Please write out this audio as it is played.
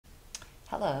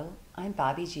Hello, I'm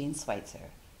Bobby Jean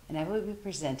Schweitzer, and I will be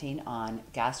presenting on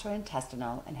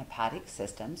Gastrointestinal and Hepatic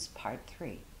Systems, Part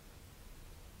 3.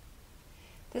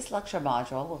 This lecture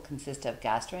module will consist of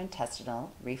gastrointestinal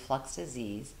reflux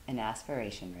disease and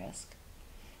aspiration risk,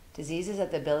 diseases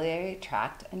of the biliary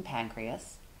tract and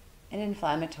pancreas, and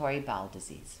inflammatory bowel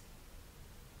disease.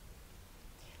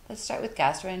 Let's start with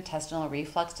gastrointestinal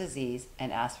reflux disease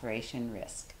and aspiration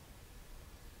risk.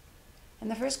 And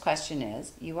the first question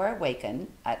is, you are awakened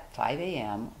at 5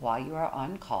 a.m. while you are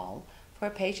on call for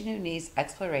a patient who needs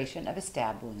exploration of a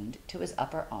stab wound to his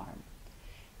upper arm.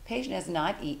 Patient has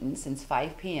not eaten since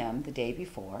 5 p.m. the day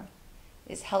before,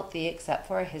 is healthy except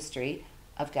for a history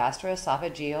of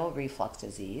gastroesophageal reflux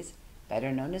disease,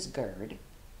 better known as GERD,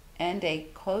 and a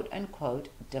quote-unquote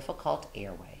difficult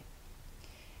airway.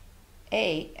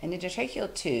 A, an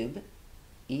endotracheal tube,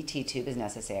 ET tube, is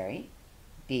necessary.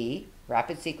 B,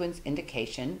 rapid sequence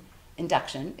induction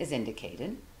is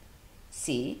indicated.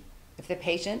 C, if the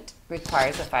patient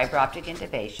requires a fiber optic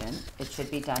intubation, it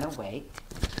should be done awake.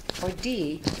 Or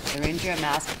D, laryngeal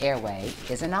mask airway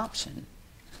is an option.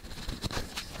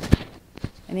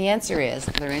 And the answer is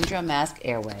laryngeal mask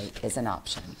airway is an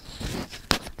option.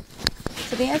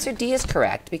 So the answer D is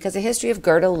correct because a history of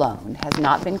GERD alone has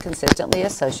not been consistently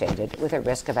associated with a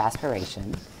risk of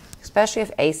aspiration, especially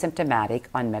if asymptomatic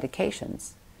on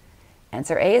medications.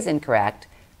 Answer A is incorrect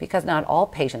because not all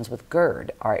patients with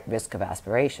GERD are at risk of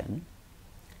aspiration.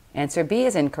 Answer B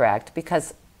is incorrect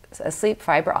because a sleep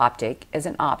fiber optic is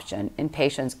an option in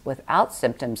patients without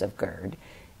symptoms of GERD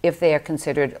if they are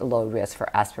considered low risk for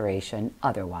aspiration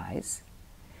otherwise.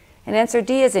 And answer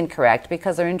D is incorrect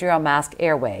because laryngeal mask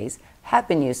airways have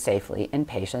been used safely in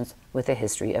patients with a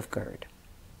history of GERD.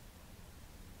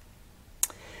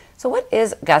 So what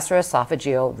is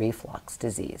gastroesophageal reflux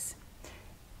disease?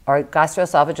 Or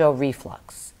gastroesophageal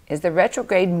reflux is the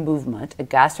retrograde movement of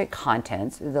gastric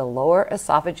contents through the lower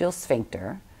esophageal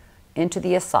sphincter into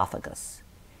the esophagus.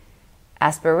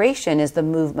 Aspiration is the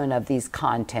movement of these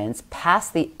contents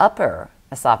past the upper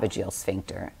esophageal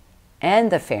sphincter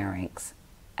and the pharynx,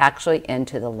 actually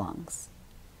into the lungs.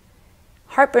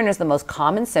 Heartburn is the most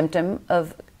common symptom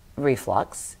of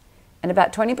reflux, and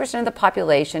about 20% of the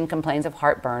population complains of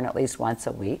heartburn at least once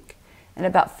a week, and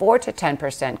about 4 to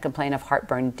 10% complain of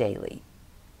heartburn daily.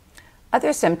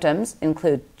 Other symptoms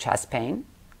include chest pain,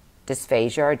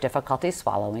 dysphagia or difficulty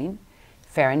swallowing,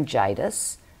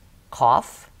 pharyngitis,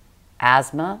 cough,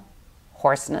 asthma,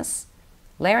 hoarseness,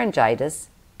 laryngitis,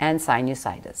 and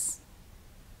sinusitis.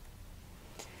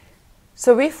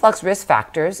 So reflux risk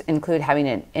factors include having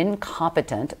an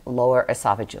incompetent lower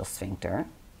esophageal sphincter,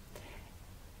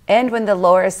 and when the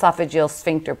lower esophageal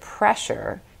sphincter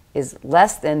pressure is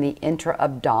less than the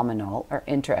intra-abdominal or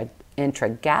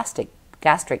intragastric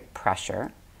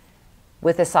pressure,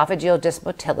 with esophageal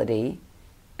dysmotility,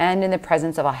 and in the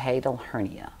presence of a hiatal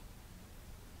hernia.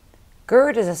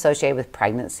 GERD is associated with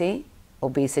pregnancy,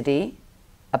 obesity,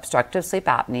 obstructive sleep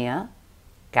apnea,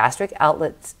 gastric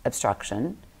outlet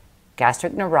obstruction,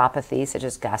 gastric neuropathy such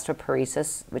as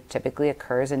gastroparesis, which typically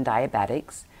occurs in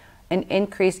diabetics, and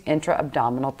increased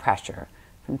intra-abdominal pressure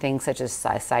from things such as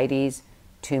ascites,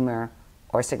 tumor,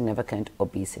 or significant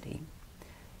obesity.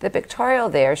 The pictorial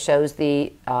there shows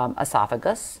the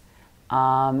esophagus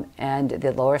and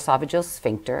the lower esophageal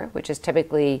sphincter, which is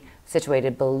typically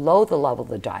situated below the level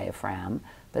of the diaphragm,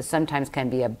 but sometimes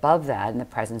can be above that in the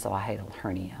presence of a hiatal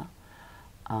hernia.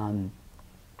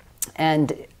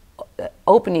 And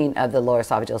opening of the lower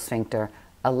esophageal sphincter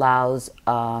allows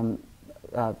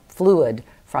fluid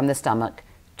from the stomach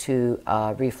to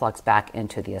reflux back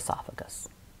into the esophagus.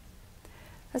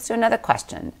 Let's do another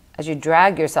question. As you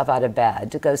drag yourself out of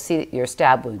bed to go see your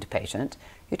stab wound patient,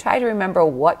 you try to remember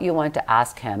what you want to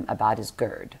ask him about his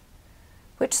GERD.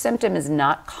 Which symptom is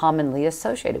not commonly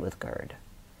associated with GERD?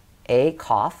 A,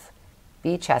 cough,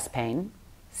 B, chest pain,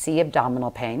 C,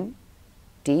 abdominal pain,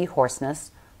 D,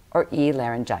 hoarseness, or E,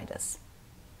 laryngitis.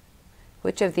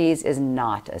 Which of these is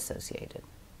not associated?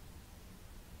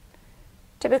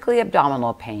 Typically,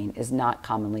 abdominal pain is not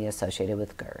commonly associated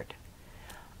with GERD.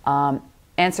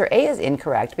 Answer A is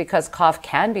incorrect because cough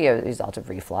can be a result of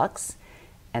reflux.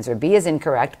 Answer B is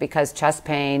incorrect because chest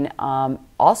pain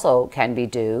also can be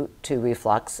due to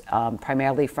reflux,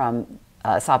 primarily from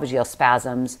esophageal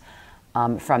spasms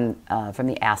from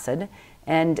the acid.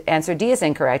 And answer D is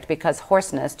incorrect because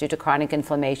hoarseness due to chronic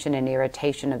inflammation and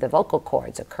irritation of the vocal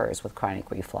cords occurs with chronic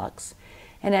reflux.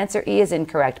 And answer E is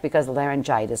incorrect because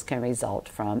laryngitis can result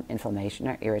from inflammation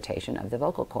or irritation of the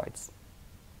vocal cords.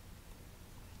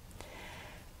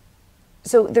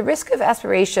 So the risk of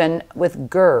aspiration with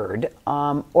GERD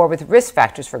or with risk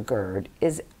factors for GERD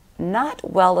is not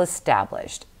well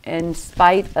established in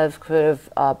spite of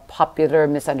popular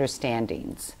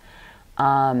misunderstandings.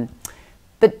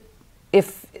 But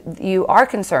if you are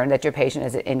concerned that your patient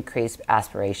has an increased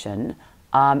aspiration,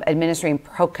 administering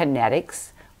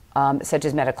prokinetics, such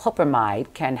as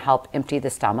metoclopramide, can help empty the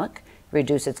stomach,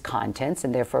 reduce its contents,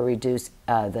 and therefore reduce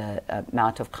the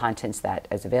amount of contents that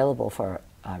is available for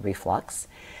reflux.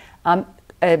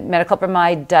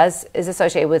 Metoclopramide is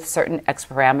associated with certain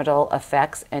expyramidal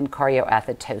effects and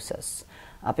chorioathetosis,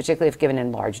 particularly if given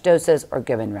in large doses or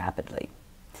given rapidly.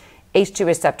 H2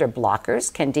 receptor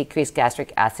blockers can decrease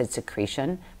gastric acid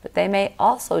secretion, but they may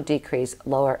also decrease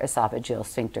lower esophageal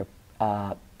sphincter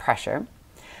pressure.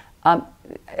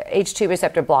 H2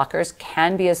 receptor blockers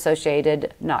can be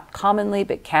associated, not commonly,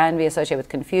 but can be associated with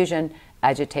confusion,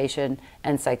 agitation,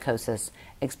 and psychosis,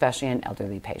 especially in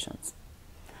elderly patients.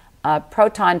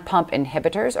 Proton pump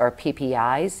inhibitors, or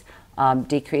PPIs,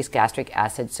 decrease gastric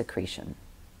acid secretion.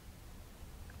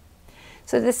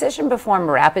 So the decision to perform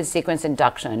rapid sequence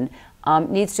induction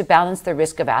needs to balance the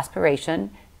risk of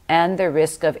aspiration and the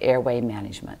risk of airway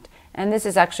management. And this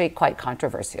is actually quite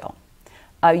controversial.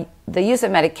 The use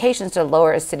of medications to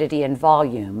lower acidity and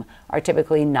volume are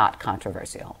typically not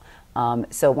controversial.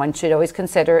 So one should always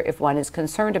consider, if one is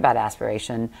concerned about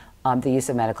aspiration, the use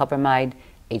of metoclopramide,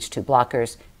 H2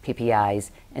 blockers,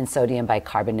 PPIs, and sodium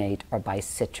bicarbonate or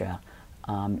Bicitra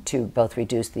to both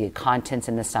reduce the contents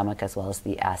in the stomach as well as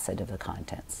the acid of the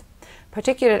contents.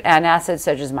 Particulate antacids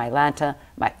such as Mylanta,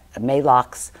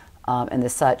 Maalox, and the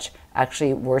such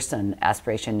actually worsen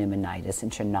aspiration pneumonitis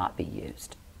and should not be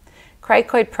used.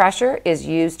 Cricoid pressure is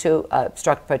used to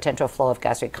obstruct potential flow of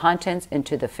gastric contents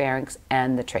into the pharynx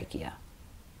and the trachea.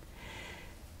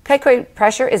 Cricoid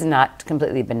pressure is not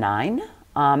completely benign.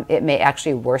 It may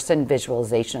actually worsen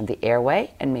visualization of the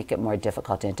airway and make it more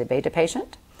difficult to intubate a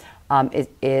patient.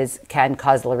 It can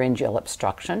cause laryngeal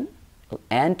obstruction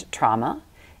and trauma.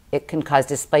 It can cause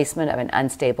displacement of an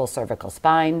unstable cervical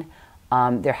spine.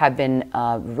 There have been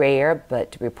rare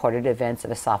but reported events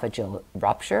of esophageal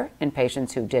rupture in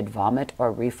patients who did vomit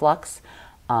or reflux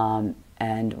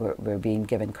and were being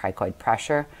given cricoid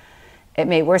pressure. It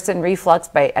may worsen reflux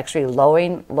by actually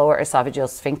lowering lower esophageal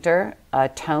sphincter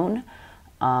tone.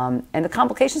 And the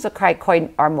complications of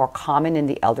cricoid are more common in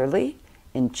the elderly,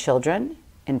 in children,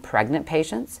 in pregnant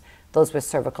patients, those with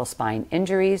cervical spine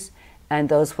injuries, and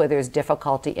those where there's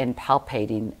difficulty in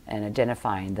palpating and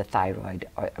identifying the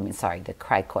the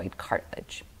cricoid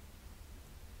cartilage.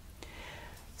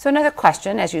 So another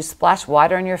question, as you splash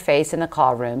water on your face in the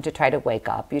call room to try to wake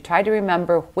up, you try to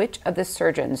remember which of the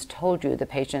surgeons told you the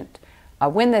patient,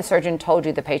 when the surgeon told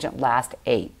you the patient last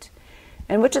ate,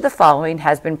 and which of the following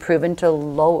has been proven to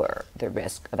lower the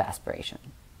risk of aspiration?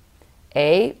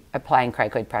 A, applying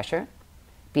cricoid pressure.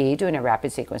 B, doing a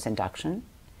rapid sequence induction.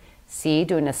 C,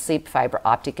 doing a sleep fiber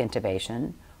optic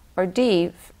intubation. Or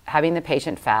D, having the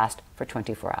patient fast for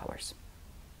 24 hours.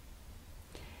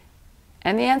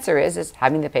 And the answer is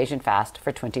having the patient fast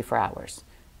for 24 hours.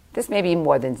 This may be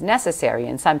more than necessary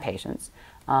in some patients,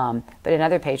 but in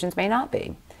other patients may not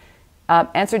be.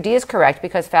 Answer D is correct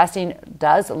because fasting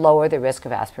does lower the risk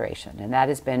of aspiration, and that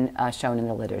has been shown in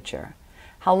the literature.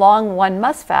 How long one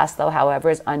must fast, though, however,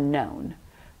 is unknown.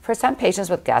 For some patients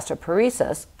with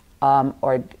gastroparesis,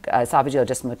 or esophageal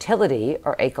dysmotility,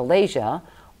 or achalasia,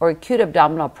 or acute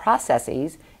abdominal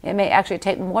processes, it may actually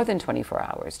take more than 24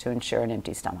 hours to ensure an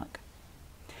empty stomach.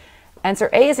 Answer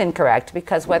A is incorrect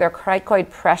because whether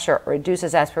cricoid pressure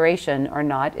reduces aspiration or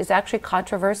not is actually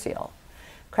controversial.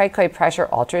 Cricoid pressure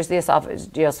alters the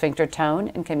esophageal sphincter tone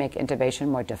and can make intubation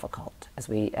more difficult, as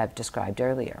we have described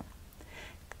earlier.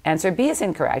 Answer B is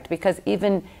incorrect because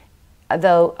even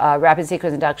though rapid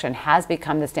sequence induction has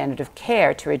become the standard of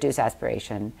care to reduce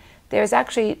aspiration, there is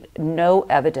actually no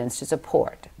evidence to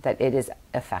support that it is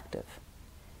effective.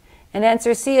 And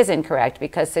answer C is incorrect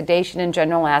because sedation and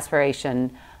general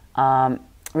aspiration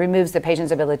removes the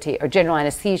patient's ability, or general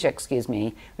anesthesia,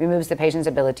 removes the patient's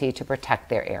ability to protect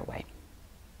their airway.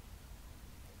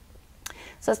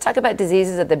 So let's talk about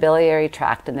diseases of the biliary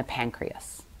tract and the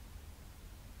pancreas.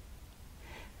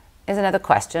 Here's another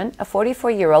question. A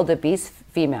 44-year-old obese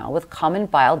female with common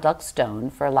bile duct stone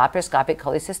for laparoscopic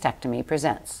cholecystectomy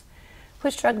presents.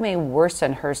 Which drug may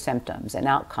worsen her symptoms and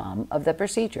outcome of the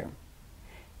procedure?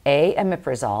 A,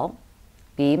 omeprazole,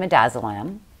 B,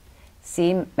 midazolam,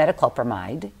 C,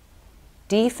 metoclopramide,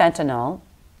 D, fentanyl,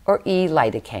 or E,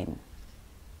 lidocaine.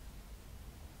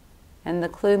 And the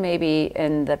clue may be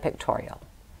in the pictorial.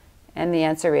 And the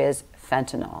answer is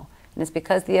fentanyl. And it's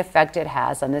because the effect it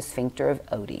has on the sphincter of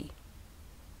Oddi.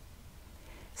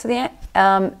 So the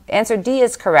answer D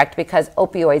is correct because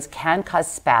opioids can cause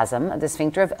spasm of the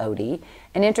sphincter of Oddi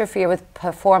and interfere with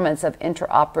performance of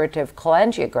intraoperative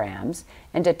cholangiograms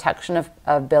and detection of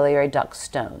biliary duct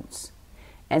stones.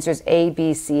 Answers A,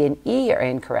 B, C, and E are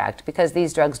incorrect because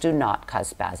these drugs do not cause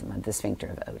spasm of the sphincter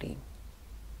of Oddi.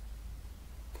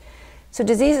 So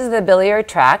diseases of the biliary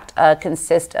tract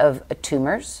consist of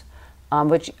tumors,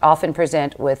 which often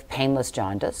present with painless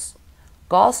jaundice,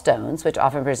 gallstones, which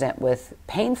often present with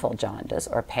painful jaundice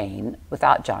or pain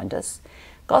without jaundice.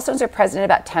 Gallstones are present in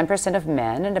about 10% of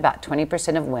men and about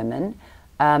 20% of women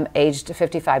aged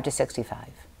 55 to 65.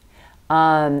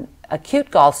 Acute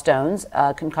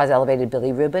gallstones can cause elevated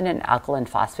bilirubin and alkaline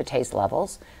phosphatase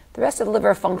levels. The rest of the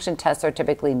liver function tests are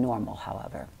typically normal,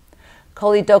 however.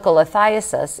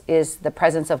 Choledocholithiasis is the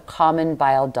presence of common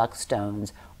bile duct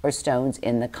stones or stones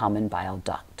in the common bile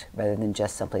duct rather than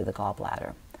just simply the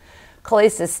gallbladder.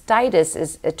 Cholecystitis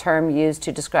is a term used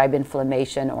to describe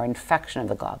inflammation or infection of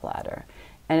the gallbladder.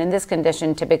 And in this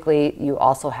condition, typically you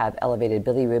also have elevated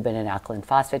bilirubin and alkaline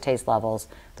phosphatase levels,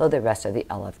 though the rest of the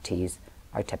LFTs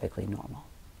are typically normal.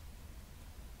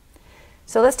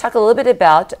 So let's talk a little bit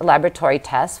about laboratory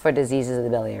tests for diseases of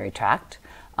the biliary tract.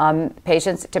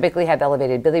 Patients typically have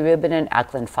elevated bilirubin and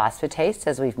alkaline phosphatase,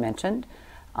 as we've mentioned,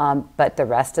 but the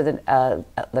rest of the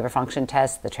liver function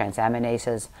tests, the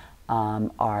transaminases,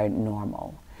 are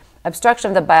normal. Obstruction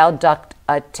of the bile duct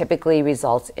typically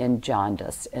results in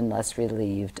jaundice unless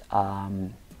relieved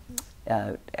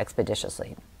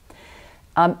expeditiously.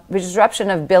 Disruption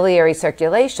of biliary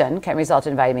circulation can result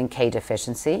in vitamin K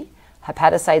deficiency.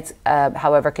 Hepatocytes,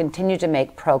 however, continue to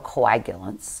make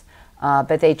procoagulants,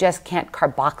 but they just can't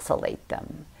carboxylate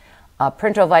them.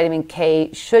 Parenteral vitamin K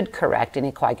should correct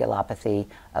any coagulopathy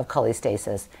of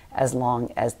cholestasis as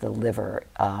long as the liver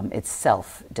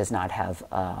itself does not have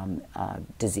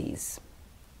disease.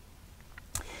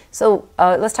 So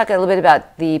let's talk a little bit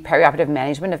about the perioperative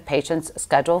management of patients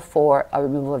scheduled for a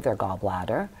removal of their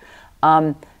gallbladder.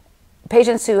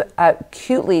 Patients who are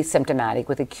acutely symptomatic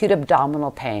with acute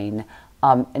abdominal pain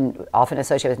and often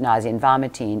associated with nausea and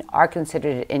vomiting are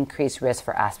considered at increased risk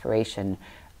for aspiration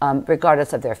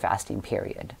regardless of their fasting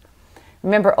period.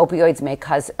 Remember, opioids may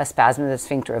cause a spasm of the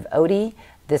sphincter of Oddi.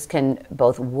 This can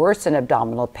both worsen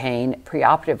abdominal pain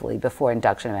preoperatively before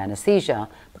induction of anesthesia,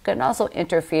 but can also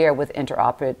interfere with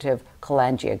intraoperative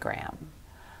cholangiogram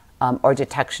or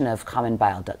detection of common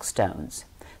bile duct stones.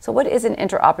 So what is an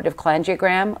intraoperative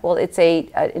cholangiogram? Well, it's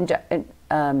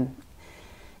an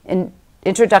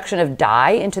introduction of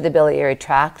dye into the biliary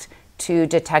tract to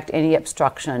detect any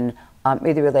obstruction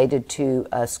either related to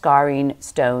scarring,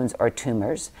 stones, or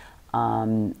tumors.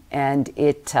 And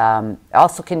it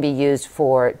also can be used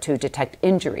to detect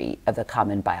injury of the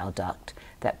common bile duct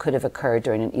that could have occurred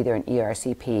during either an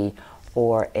ERCP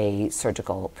or a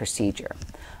surgical procedure.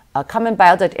 Common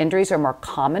bile duct injuries are more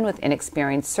common with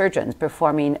inexperienced surgeons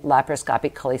performing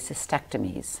laparoscopic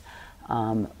cholecystectomies.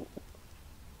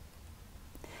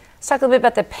 Let's talk a little bit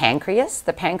about the pancreas.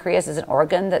 The pancreas is an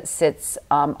organ that sits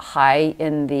high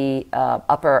in the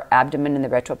upper abdomen in the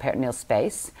retroperitoneal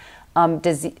space.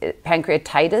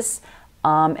 Pancreatitis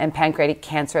and pancreatic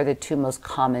cancer are the two most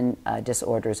common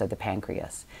disorders of the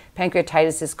pancreas.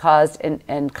 Pancreatitis is caused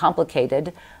and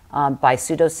complicated by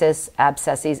pseudocysts,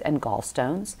 abscesses, and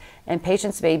gallstones, and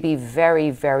patients may be very,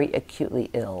 very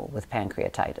acutely ill with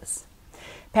pancreatitis.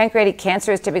 Pancreatic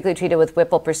cancer is typically treated with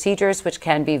Whipple procedures, which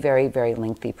can be very, very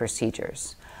lengthy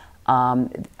procedures.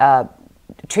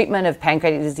 Treatment of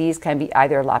pancreatic disease can be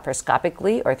either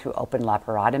laparoscopically or through open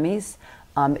laparotomies.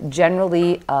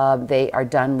 Generally, they are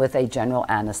done with a general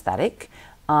anesthetic,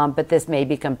 but this may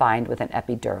be combined with an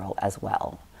epidural as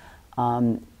well.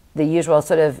 The usual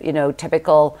sort of,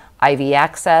 typical IV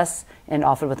access, and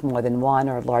often with more than one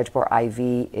or large bore IV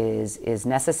is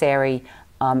necessary.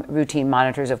 Routine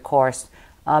monitors, of course.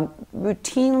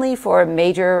 Routinely for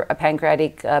major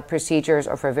pancreatic procedures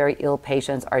or for very ill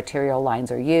patients, arterial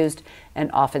lines are used, and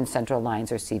often central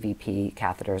lines or CVP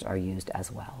catheters are used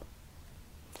as well.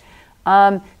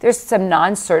 There's some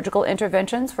non-surgical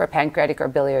interventions for pancreatic or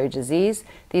biliary disease.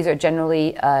 These are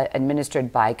generally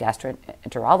administered by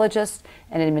gastroenterologists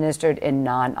and administered in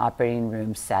non-operating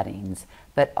room settings,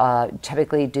 but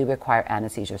typically do require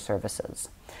anesthesia services.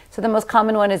 So the most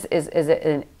common one is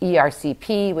an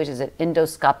ERCP, which is an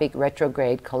endoscopic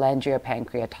retrograde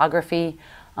cholangiopancreatography.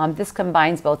 This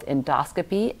combines both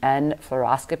endoscopy and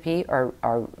fluoroscopy or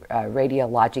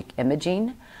radiologic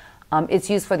imaging. It's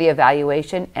used for the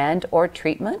evaluation and or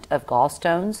treatment of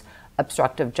gallstones,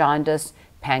 obstructive jaundice,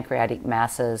 pancreatic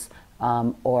masses,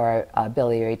 or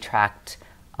biliary tract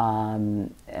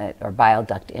or bile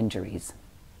duct injuries.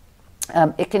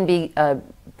 It can be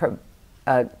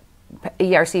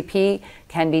ERCP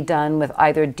can be done with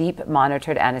either deep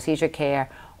monitored anesthesia care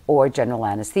or general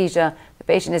anesthesia. The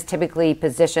patient is typically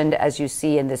positioned, as you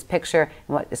see in this picture,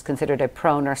 in what is considered a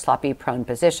prone or sloppy prone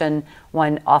position.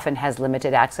 One often has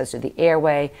limited access to the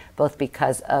airway, both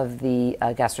because of the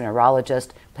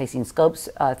gastroenterologist placing scopes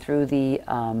through the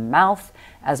mouth,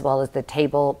 as well as the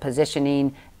table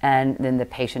positioning, and then the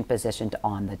patient positioned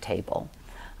on the table.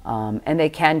 And they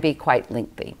can be quite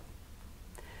lengthy.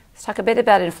 Let's talk a bit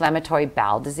about inflammatory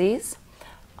bowel disease,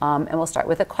 and we'll start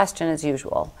with a question as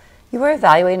usual. You are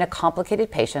evaluating a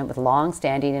complicated patient with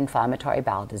long-standing inflammatory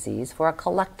bowel disease for a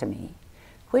colectomy.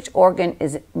 Which organ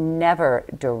is never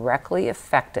directly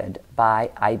affected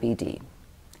by IBD?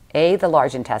 A, the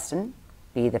large intestine,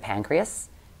 B, the pancreas,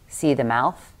 C, the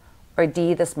mouth, or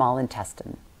D, the small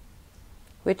intestine?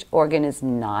 Which organ is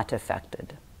not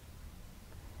affected?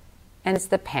 And it's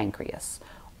the pancreas.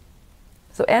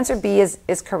 So answer B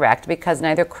is correct because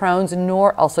neither Crohn's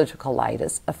nor ulcerative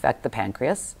colitis affect the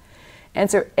pancreas.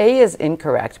 Answer A is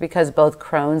incorrect because both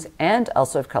Crohn's and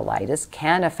ulcerative colitis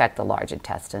can affect the large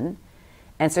intestine.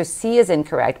 Answer C is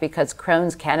incorrect because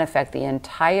Crohn's can affect the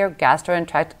entire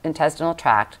gastrointestinal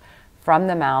tract from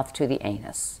the mouth to the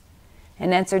anus.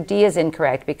 And answer D is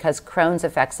incorrect because Crohn's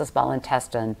affects the small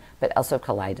intestine, but ulcerative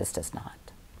colitis does not.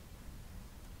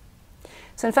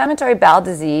 So inflammatory bowel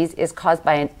disease is caused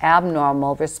by an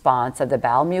abnormal response of the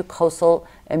bowel mucosal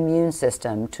immune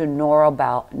system to normal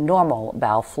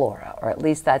bowel flora, or at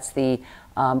least that's the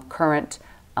current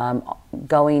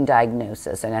going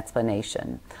diagnosis and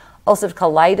explanation. Ulcerative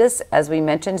colitis, as we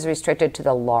mentioned, is restricted to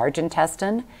the large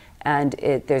intestine, and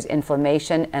there's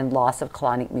inflammation and loss of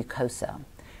colonic mucosa.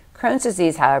 Crohn's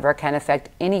disease, however, can affect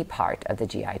any part of the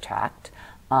GI tract,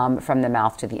 from the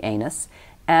mouth to the anus,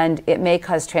 and it may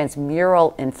cause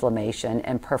transmural inflammation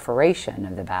and perforation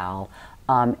of the bowel,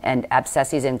 and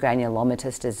abscesses and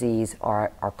granulomatous disease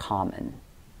are common.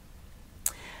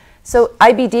 So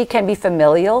IBD can be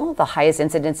familial. The highest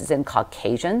incidence is in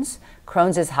Caucasians.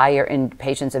 Crohn's is higher in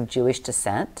patients of Jewish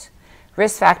descent.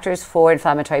 Risk factors for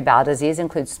inflammatory bowel disease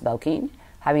include smoking,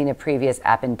 having a previous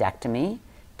appendectomy,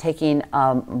 taking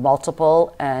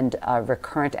multiple and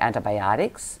recurrent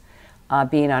antibiotics,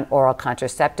 being on oral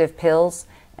contraceptive pills,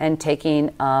 and taking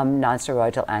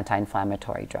nonsteroidal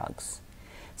anti-inflammatory drugs.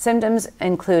 Symptoms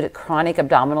include chronic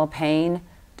abdominal pain,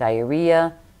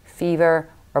 diarrhea, fever,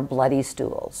 or bloody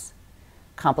stools.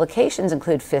 Complications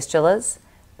include fistulas,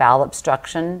 bowel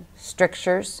obstruction,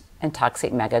 strictures, and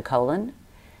toxic megacolon.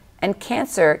 And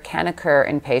cancer can occur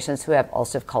in patients who have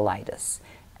ulcerative colitis.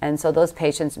 And so those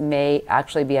patients may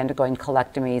actually be undergoing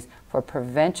colectomies for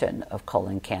prevention of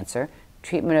colon cancer,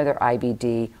 treatment of their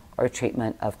IBD, or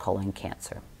treatment of colon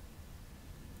cancer.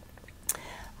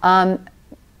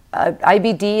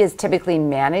 IBD is typically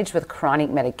managed with chronic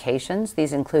medications.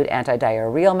 These include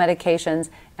antidiarrheal medications,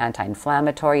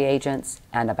 anti-inflammatory agents,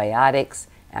 antibiotics,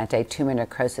 anti-tumor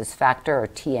necrosis factor or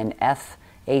TNF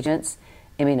agents,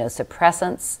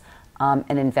 immunosuppressants, and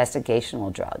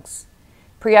investigational drugs.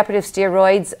 Preoperative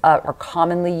steroids are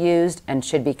commonly used and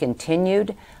should be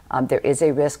continued. There is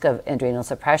a risk of adrenal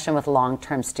suppression with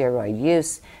long-term steroid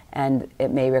use, and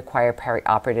it may require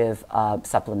perioperative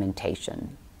supplementation.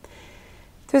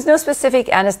 There's no specific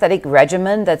anesthetic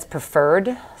regimen that's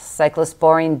preferred.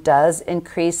 Cyclosporine does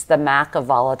increase the MAC of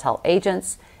volatile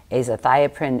agents.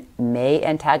 Azathioprine may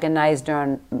antagonize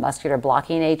neuromuscular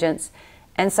blocking agents,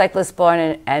 and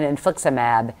cyclosporine and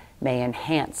infliximab may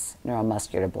enhance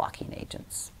neuromuscular blocking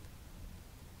agents.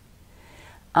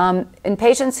 In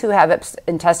patients who have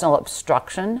intestinal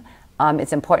obstruction,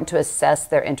 it's important to assess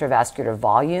their intravascular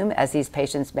volume, as these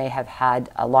patients may have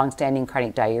had a long-standing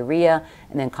chronic diarrhea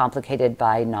and then complicated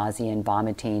by nausea and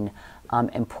vomiting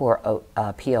and poor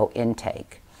PO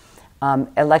intake.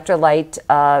 Electrolyte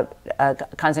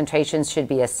concentrations should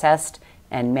be assessed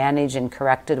and managed and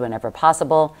corrected whenever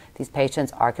possible. These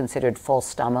patients are considered full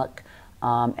stomach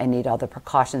and need all the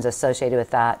precautions associated with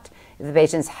that. If the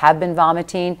patients have been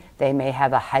vomiting, they may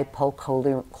have a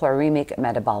hypochloremic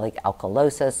metabolic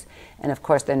alkalosis, and of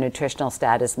course their nutritional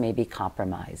status may be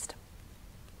compromised.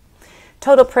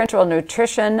 Total parenteral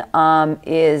nutrition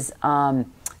is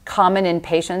common in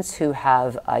patients who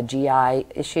have GI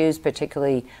issues,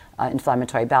 particularly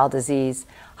inflammatory bowel disease.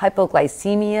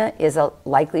 Hypoglycemia is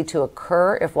likely to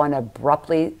occur if one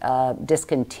abruptly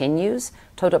discontinues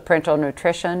total parenteral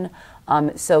nutrition.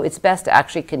 So it's best to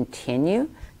actually continue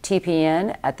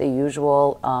TPN at the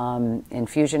usual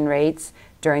infusion rates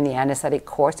during the anesthetic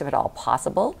course, if at all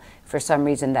possible. If for some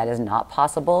reason that is not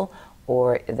possible,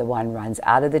 or the one runs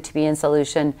out of the TPN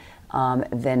solution,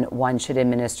 then one should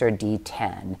administer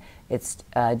D10 It's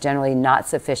generally not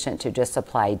sufficient to just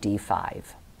supply D5.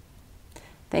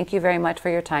 Thank you very much for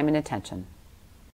your time and attention.